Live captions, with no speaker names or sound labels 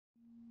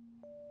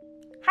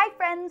Hi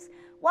friends,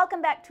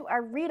 welcome back to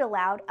our read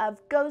aloud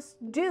of Ghosts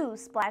Do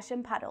Splash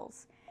in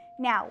Puddles.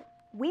 Now,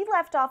 we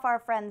left off our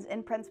friends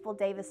in Principal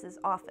Davis's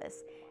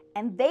office,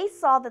 and they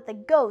saw that the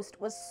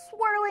ghost was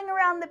swirling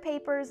around the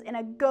papers in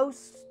a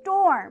ghost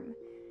storm,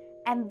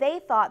 and they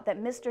thought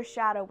that Mr.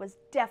 Shadow was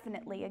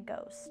definitely a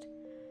ghost.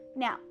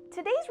 Now,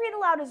 today's read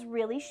aloud is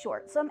really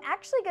short, so I'm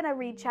actually going to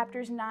read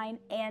chapters 9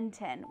 and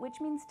 10, which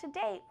means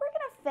today we're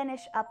going to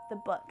finish up the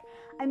book.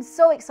 I'm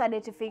so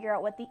excited to figure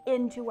out what the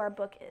end to our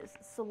book is,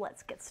 so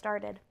let's get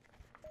started.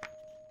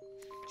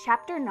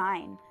 Chapter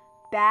 9,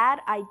 Bad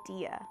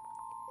Idea.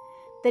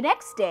 The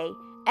next day,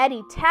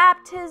 Eddie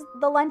tapped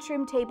the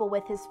lunchroom table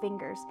with his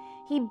fingers.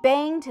 He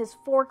banged his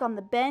fork on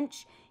the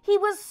bench. He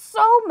was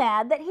so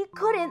mad that he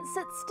couldn't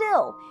sit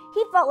still.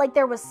 He felt like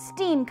there was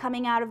steam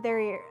coming out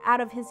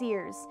of his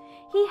ears.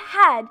 He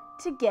had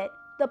to get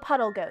the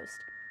Puddle Ghost.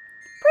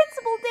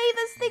 Principal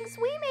Davis thinks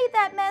we made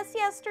that mess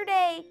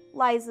yesterday,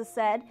 Liza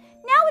said.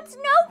 Now it's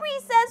no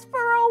recess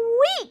for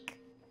a week.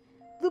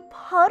 The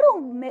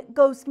Puddle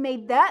Ghost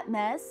made that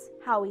mess,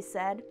 Howie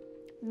said.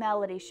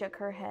 Melody shook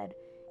her head.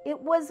 It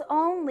was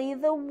only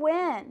the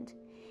wind.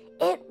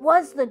 It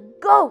was the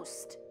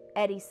ghost,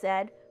 Eddie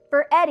said.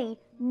 For Eddie,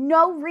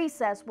 no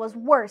recess was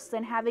worse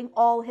than having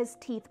all his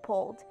teeth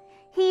pulled.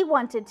 He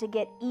wanted to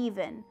get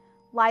even.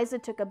 Liza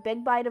took a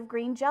big bite of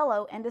green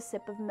jello and a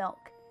sip of milk.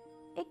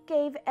 It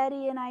gave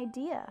Eddie an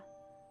idea.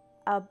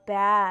 A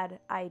bad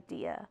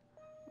idea.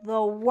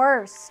 The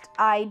worst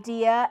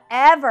idea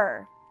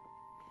ever.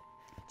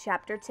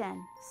 Chapter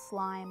 10,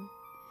 Slime.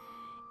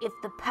 If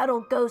the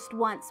Puddle Ghost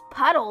wants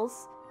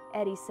puddles,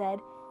 Eddie said,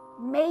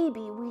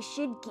 maybe we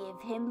should give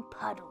him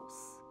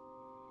puddles.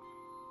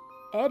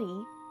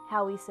 Eddie,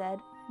 Howie said,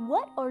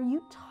 what are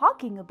you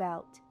talking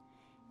about?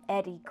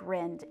 Eddie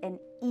grinned an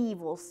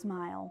evil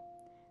smile.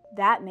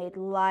 That made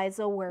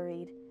Liza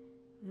worried.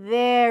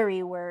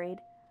 Very worried.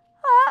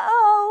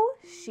 Uh-oh,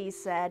 she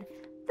said.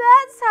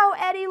 That's how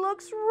Eddie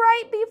looks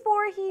right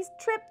before he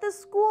tripped the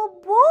school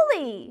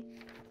bully.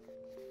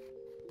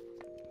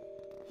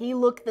 He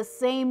looked the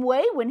same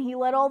way when he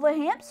let all the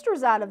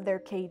hamsters out of their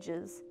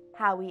cages,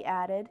 Howie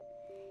added.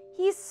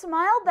 He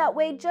smiled that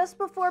way just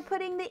before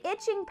putting the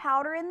itching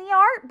powder in the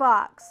art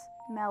box,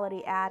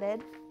 Melody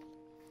added.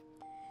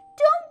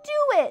 Don't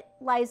do it,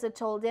 Liza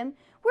told him.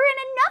 We're in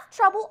enough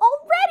trouble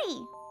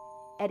already.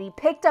 Eddie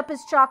picked up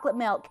his chocolate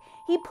milk.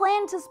 He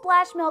planned to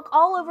splash milk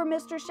all over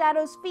Mr.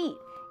 Shadow's feet.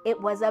 It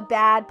was a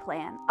bad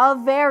plan, a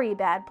very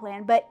bad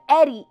plan, but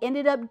Eddie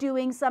ended up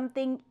doing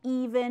something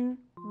even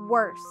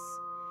worse.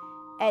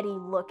 Eddie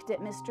looked at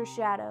Mr.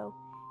 Shadow.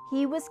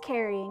 He was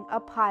carrying a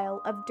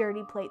pile of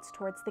dirty plates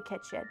towards the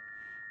kitchen.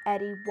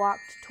 Eddie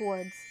walked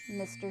towards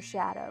Mr.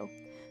 Shadow.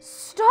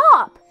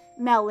 Stop,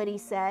 Melody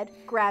said,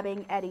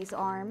 grabbing Eddie's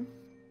arm.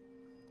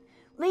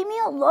 Leave me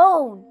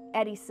alone,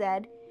 Eddie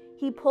said.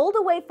 He pulled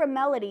away from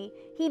Melody.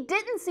 He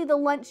didn't see the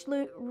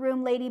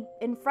lunchroom lady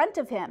in front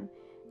of him.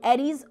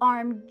 Eddie's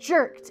arm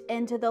jerked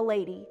into the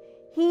lady.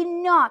 He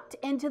knocked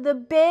into the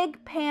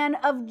big pan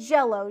of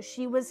jello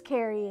she was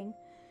carrying.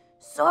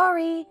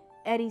 Sorry,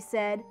 Eddie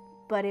said,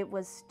 but it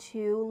was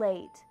too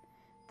late.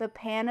 The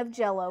pan of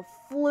jello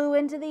flew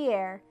into the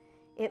air.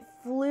 It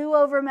flew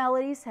over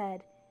Melody's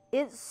head.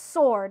 It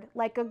soared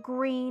like a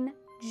green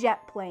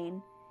jet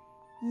plane.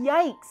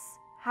 Yikes,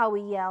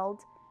 Howie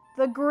yelled.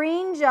 The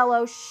green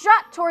jello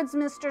shot towards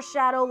Mr.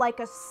 Shadow like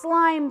a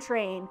slime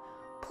train.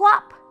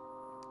 Plop!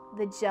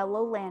 The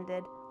jello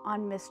landed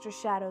on Mr.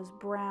 Shadow's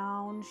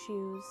brown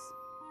shoes.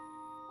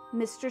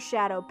 Mr.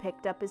 Shadow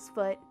picked up his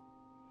foot.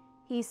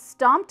 He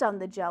stomped on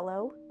the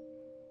jello.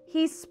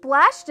 He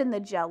splashed in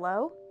the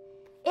jello.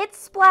 It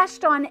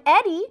splashed on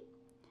Eddie.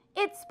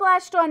 It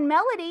splashed on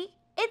Melody.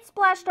 It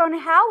splashed on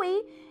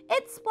Howie.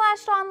 It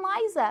splashed on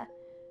Liza.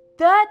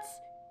 That's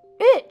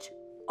it.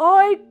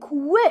 I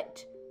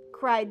quit,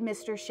 cried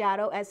Mr.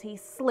 Shadow as he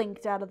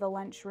slinked out of the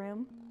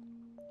lunchroom.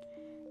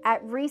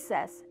 At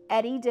recess,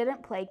 Eddie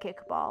didn't play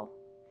kickball.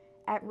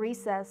 At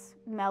recess,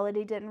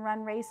 Melody didn't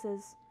run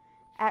races.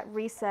 At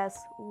recess,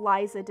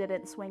 Liza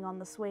didn't swing on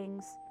the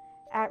swings.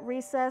 At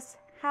recess,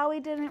 Howie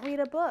didn't read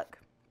a book.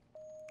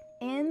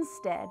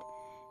 Instead,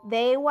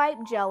 they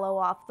wiped jello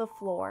off the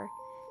floor.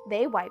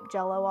 They wiped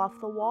jello off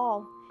the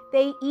wall.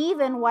 They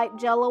even wiped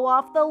jello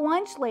off the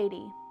lunch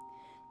lady.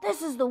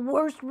 This is the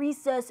worst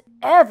recess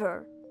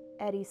ever,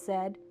 Eddie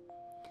said.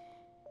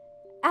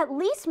 At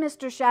least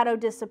Mr. Shadow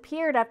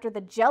disappeared after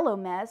the jello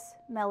mess,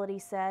 Melody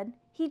said.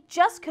 He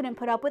just couldn't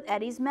put up with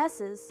Eddie's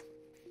messes.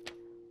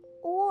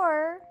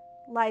 Or,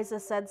 Liza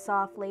said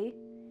softly,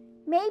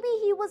 maybe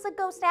he was a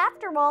ghost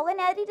after all, and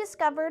Eddie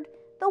discovered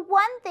the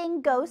one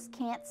thing ghosts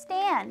can't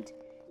stand,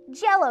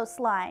 jello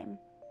slime.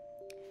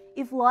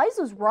 If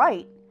Liza's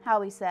right,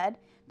 Howie said,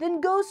 then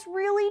ghosts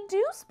really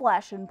do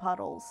splash in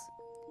puddles.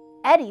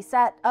 Eddie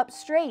sat up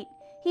straight.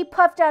 He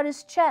puffed out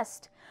his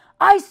chest.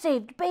 I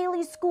saved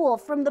Bailey's school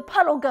from the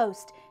Puddle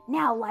Ghost.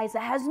 Now Liza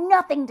has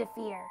nothing to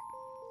fear.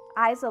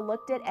 Liza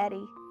looked at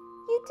Eddie.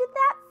 You did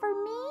that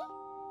for me?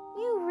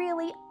 You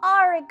really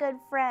are a good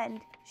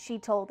friend, she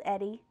told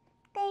Eddie.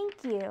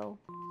 Thank you.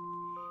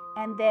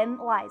 And then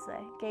Liza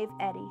gave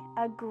Eddie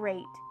a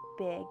great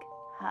big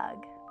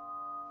hug.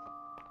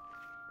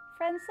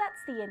 Friends,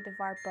 that's the end of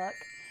our book.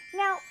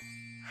 Now,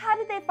 how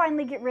did they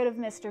finally get rid of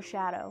Mr.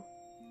 Shadow?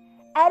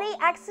 Eddie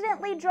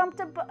accidentally dropped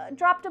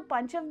a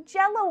bunch of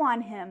Jell-O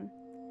on him.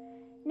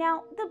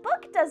 Now, the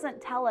book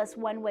doesn't tell us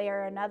one way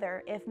or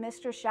another if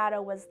Mr.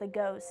 Shadow was the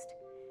ghost.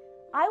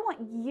 I want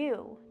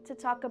you to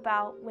talk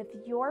about with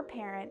your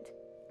parent,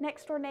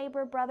 next door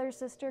neighbor, brother,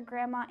 sister,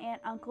 grandma,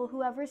 aunt, uncle,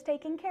 whoever's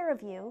taking care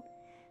of you.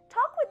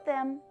 Talk with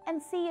them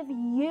and see if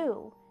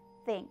you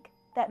think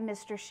that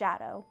Mr.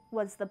 Shadow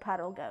was the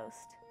Puddle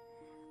ghost.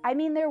 I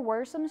mean, there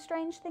were some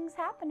strange things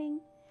happening.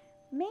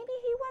 Maybe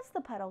he was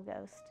the Puddle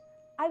ghost.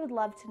 I would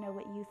love to know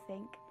what you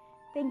think.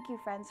 Thank you,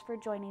 friends, for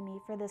joining me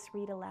for this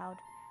Read Aloud.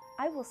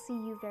 I will see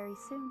you very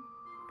soon.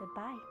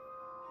 Goodbye.